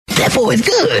That boy's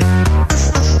good.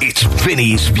 It's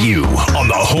Vinny's View on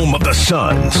the home of the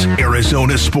Suns,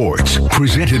 Arizona Sports.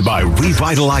 Presented by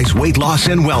Revitalize Weight Loss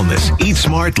and Wellness. Eat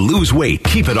smart, lose weight,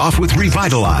 keep it off with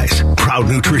Revitalize. Proud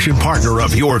nutrition partner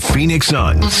of your Phoenix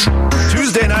Suns.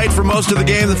 Tuesday night, for most of the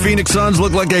game, the Phoenix Suns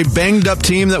looked like a banged-up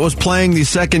team that was playing the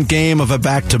second game of a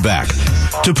back-to-back.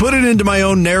 To put it into my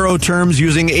own narrow terms,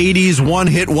 using 80s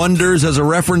one-hit wonders as a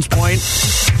reference point,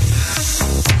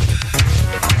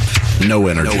 no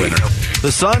energy.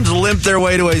 The Suns limped their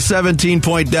way to a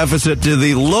 17-point deficit to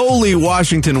the lowly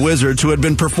Washington Wizards, who had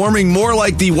been performing more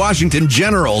like the Washington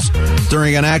Generals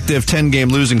during an active 10-game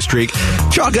losing streak.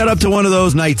 Chalk got up to one of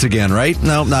those nights again, right?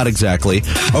 No, not exactly.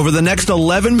 Over the next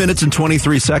 11 minutes and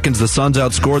 23 seconds, the Suns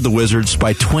outscored the Wizards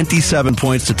by 27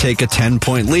 points to take a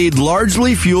 10-point lead,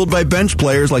 largely fueled by bench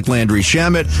players like Landry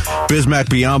Shamet, Bismack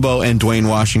Biyombo, and Dwayne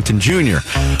Washington Jr.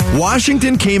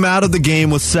 Washington came out of the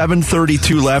game with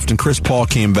 7:32 left, and Chris Paul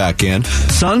came back in.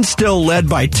 Suns still led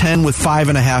by 10 with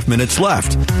 5.5 minutes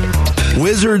left.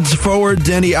 Wizards forward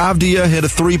Denny Avdia hit a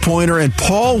three-pointer, and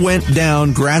Paul went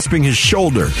down grasping his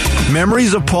shoulder.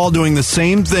 Memories of Paul doing the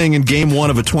same thing in Game 1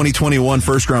 of a 2021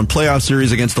 first-round playoff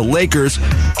series against the Lakers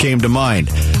came to mind.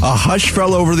 A hush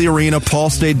fell over the arena. Paul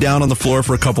stayed down on the floor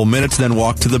for a couple minutes, then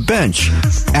walked to the bench.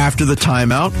 After the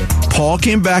timeout, Paul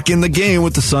came back in the game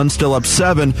with the Suns still up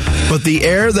 7, but the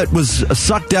air that was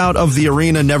sucked out of the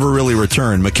arena never really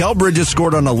returned. Mikal Bridges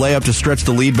scored on a layup to stretch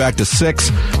the lead back to 6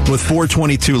 with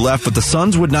 4:22 left, but the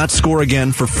Suns would not score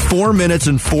again for 4 minutes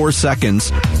and 4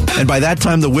 seconds, and by that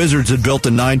time the Wizards had built a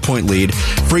 9-point lead.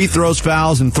 Free throws,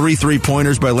 fouls, and 3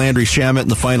 3-pointers by Landry Shamet in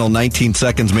the final 19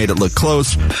 seconds made it look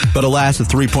close, but alas, a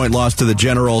 3-point loss to the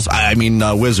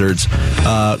Wizards,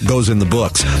 goes in the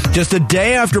books. Just a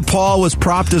day after Paul was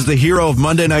propped as the hero of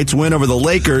Monday night's win over the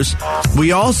Lakers,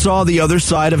 we all saw the other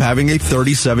side of having a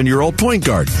 37-year-old point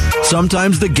guard.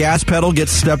 Sometimes the gas pedal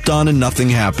gets stepped on and nothing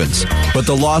happens. But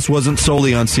the loss wasn't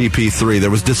solely on CP3. There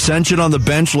was dissension on the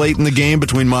bench late in the game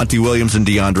between Monty Williams and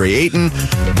DeAndre Ayton.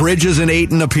 Bridges and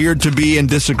Ayton appeared to be in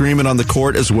disagreement on the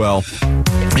court as well.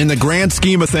 In the grand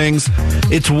scheme of things,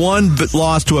 it's one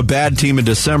loss to a bad team in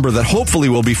December that hopefully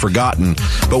will be forgotten.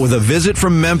 But with a visit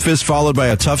from Memphis followed by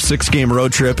a tough 6-game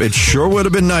road trip, it sure would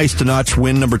have been nice to notch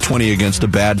win number 20 against a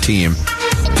bad team.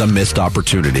 It's a missed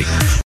opportunity.